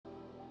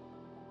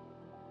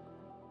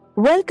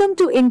Welcome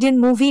to Indian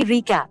Movie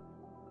Recap.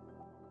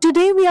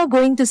 Today we are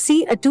going to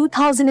see a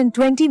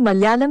 2020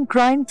 Malayalam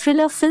crime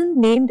thriller film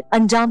named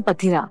Anjam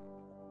Pathira.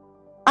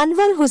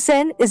 Anwar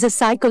Hussain is a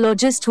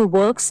psychologist who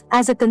works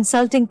as a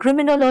consulting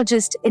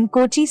criminologist in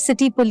Kochi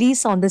City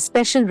Police on the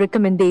special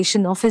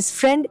recommendation of his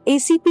friend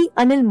ACP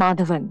Anil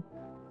Madhavan.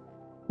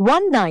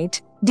 One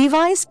night,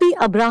 DYSP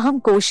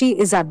Abraham Koshi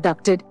is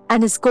abducted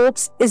and his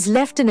corpse is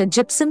left in a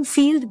gypsum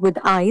field with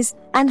eyes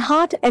and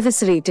heart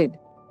eviscerated.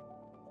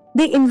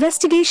 The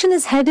investigation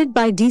is headed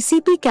by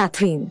DCP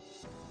Catherine.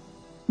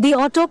 The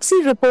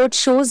autopsy report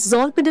shows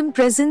zolpidem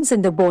presence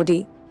in the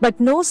body, but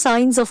no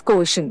signs of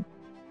coercion.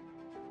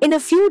 In a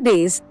few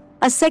days,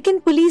 a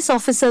second police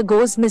officer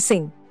goes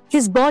missing.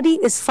 His body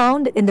is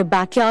found in the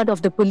backyard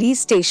of the police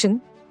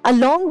station,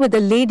 along with a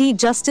Lady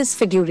Justice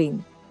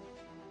figurine.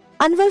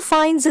 Anwar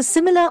finds a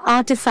similar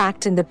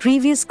artifact in the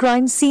previous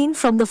crime scene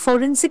from the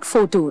forensic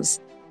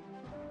photos.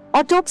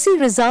 Autopsy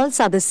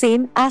results are the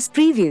same as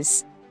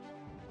previous.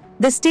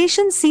 The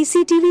station's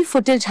CCTV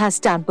footage has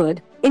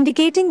tampered,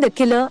 indicating the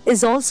killer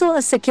is also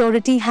a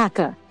security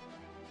hacker.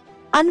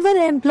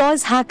 Anwar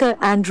employs hacker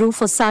Andrew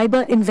for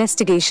cyber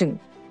investigation.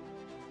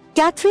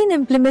 Catherine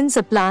implements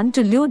a plan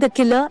to lure the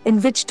killer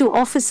in which two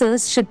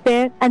officers should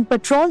pair and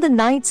patrol the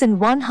nights in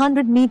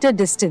 100-meter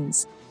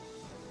distance.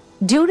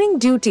 During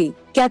duty,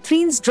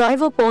 Catherine's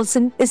driver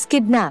Paulson is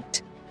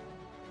kidnapped.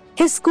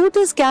 His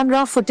scooter's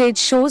camera footage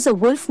shows a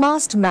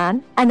wolf-masked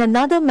man and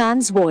another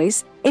man's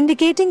voice,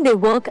 indicating they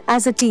work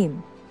as a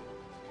team.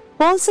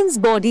 Paulson's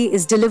body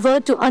is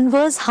delivered to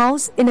Anwar's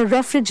house in a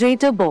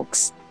refrigerator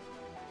box.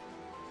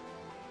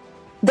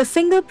 The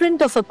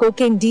fingerprint of a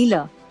cocaine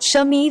dealer,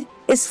 Shamir,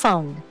 is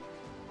found.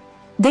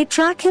 They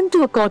track him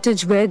to a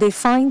cottage where they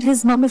find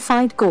his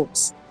mummified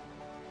corpse.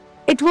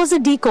 It was a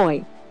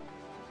decoy.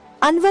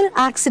 Anwar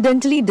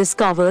accidentally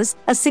discovers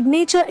a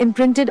signature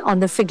imprinted on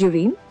the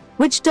figurine,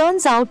 which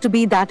turns out to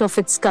be that of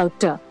its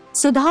sculptor,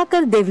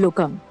 Sudhakar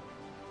Devlokam.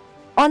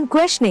 On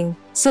questioning,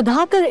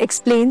 Sudhakar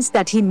explains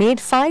that he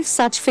made 5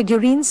 such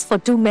figurines for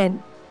 2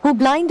 men, who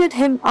blinded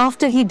him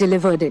after he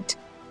delivered it.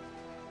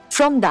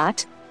 From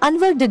that,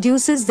 Anwar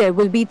deduces there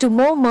will be 2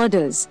 more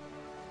murders.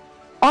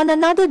 On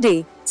another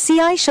day,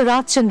 CI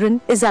Sharat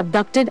Chandran is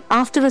abducted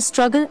after a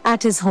struggle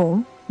at his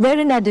home, where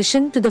in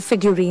addition to the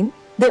figurine,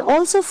 they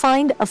also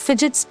find a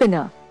fidget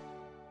spinner.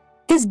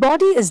 His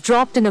body is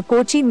dropped in a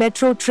Kochi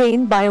metro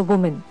train by a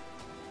woman.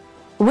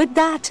 With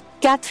that,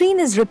 Catherine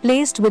is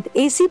replaced with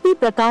ACP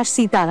Prakash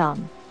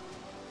Sitaram.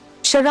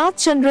 Sharat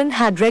Chandran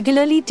had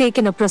regularly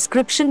taken a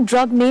prescription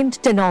drug named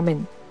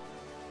tenormin.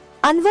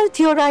 Anwar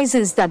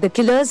theorizes that the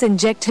killers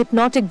inject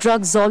hypnotic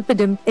drug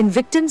zolpidem in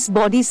victims'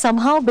 bodies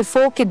somehow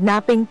before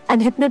kidnapping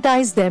and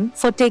hypnotize them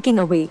for taking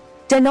away.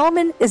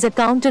 Tenormin is a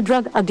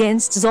counter-drug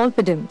against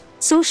zolpidem,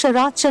 so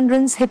Sharat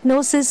Chandran's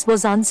hypnosis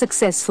was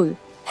unsuccessful,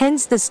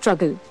 hence the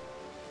struggle.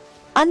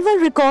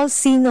 Anwar recalls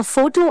seeing a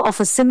photo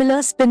of a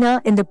similar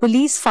spinner in the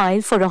police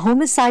file for a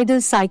homicidal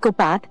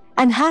psychopath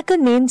and hacker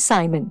named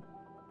Simon.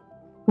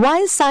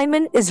 While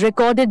Simon is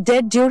recorded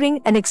dead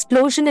during an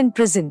explosion in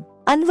prison,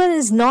 Anwar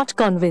is not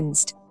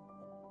convinced.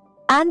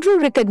 Andrew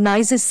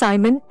recognizes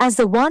Simon as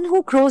the one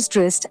who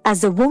cross-dressed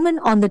as the woman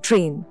on the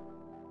train.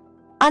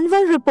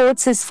 Anwar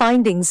reports his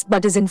findings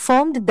but is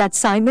informed that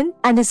Simon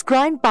and his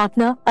crime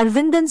partner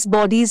Arvindan's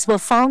bodies were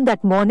found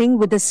that morning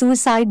with a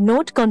suicide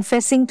note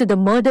confessing to the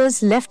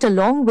murders left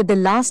along with the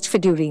last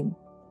figurine.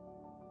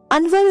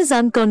 Anwar is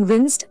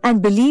unconvinced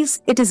and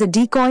believes it is a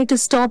decoy to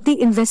stop the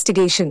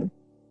investigation.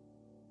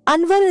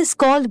 Anwar is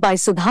called by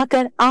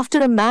Sudhakar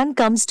after a man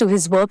comes to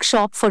his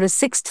workshop for a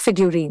 6th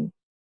figurine.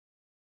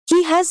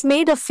 He has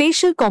made a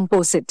facial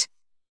composite.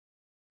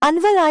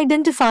 Anwar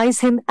identifies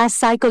him as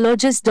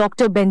psychologist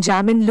Dr.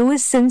 Benjamin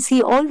Lewis since he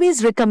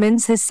always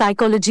recommends his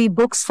psychology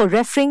books for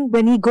referring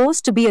when he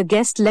goes to be a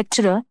guest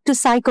lecturer to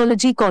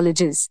psychology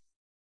colleges.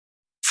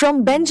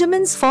 From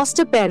Benjamin's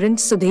foster parent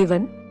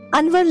Sudhevan,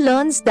 Anwar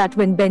learns that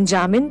when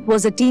Benjamin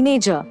was a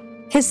teenager,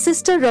 his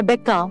sister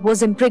Rebecca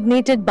was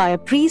impregnated by a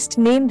priest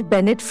named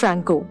Bennett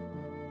Franco.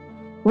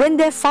 When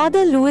their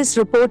father Louis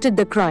reported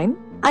the crime,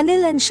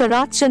 Anil and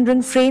Sharat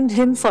Chandran framed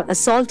him for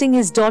assaulting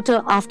his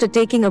daughter after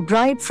taking a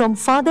bribe from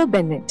Father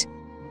Bennett.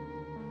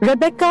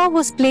 Rebecca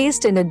was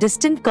placed in a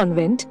distant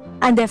convent,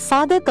 and their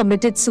father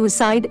committed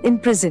suicide in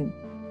prison.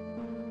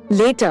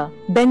 Later,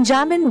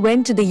 Benjamin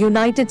went to the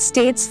United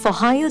States for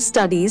higher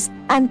studies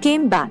and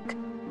came back.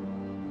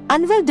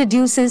 Anwar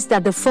deduces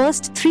that the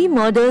first 3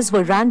 murders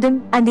were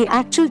random and the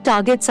actual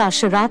targets are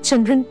Sharat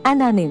Chandran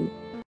and Anil.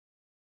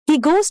 He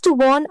goes to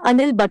warn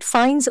Anil but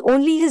finds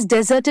only his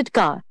deserted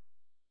car.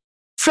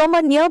 From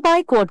a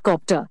nearby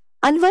quadcopter,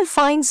 Anwar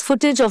finds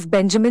footage of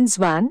Benjamin's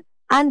van.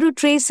 Andrew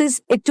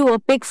traces it to a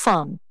pig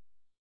farm.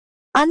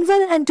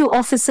 Anwar and 2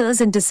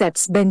 officers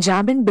intercepts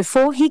Benjamin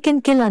before he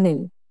can kill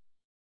Anil.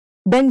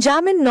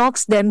 Benjamin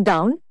knocks them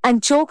down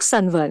and chokes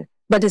Anwar,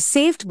 but is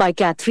saved by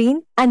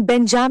Catherine and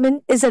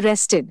Benjamin is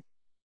arrested.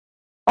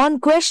 On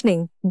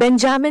questioning,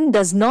 Benjamin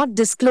does not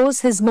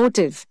disclose his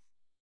motive.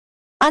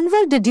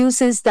 Anwar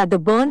deduces that the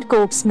burnt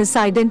corpse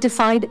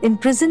misidentified in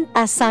prison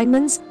as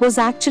Simon's was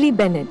actually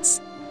Bennett's.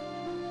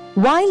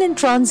 While in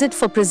transit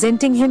for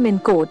presenting him in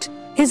court,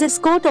 his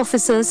escort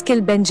officers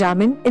kill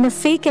Benjamin in a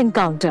fake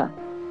encounter.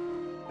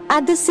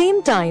 At the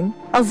same time,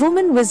 a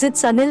woman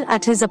visits Anil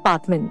at his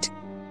apartment.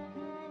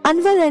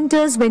 Anwar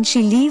enters when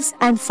she leaves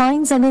and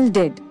finds Anil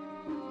dead.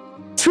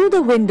 Through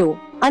the window,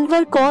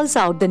 Anwar calls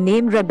out the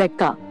name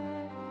Rebecca,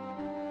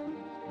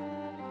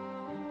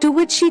 to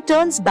which she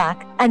turns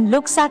back and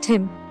looks at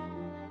him.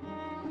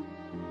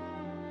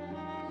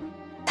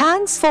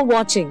 Thanks for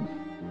watching.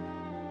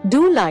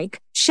 Do like,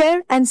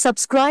 share and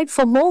subscribe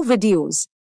for more videos.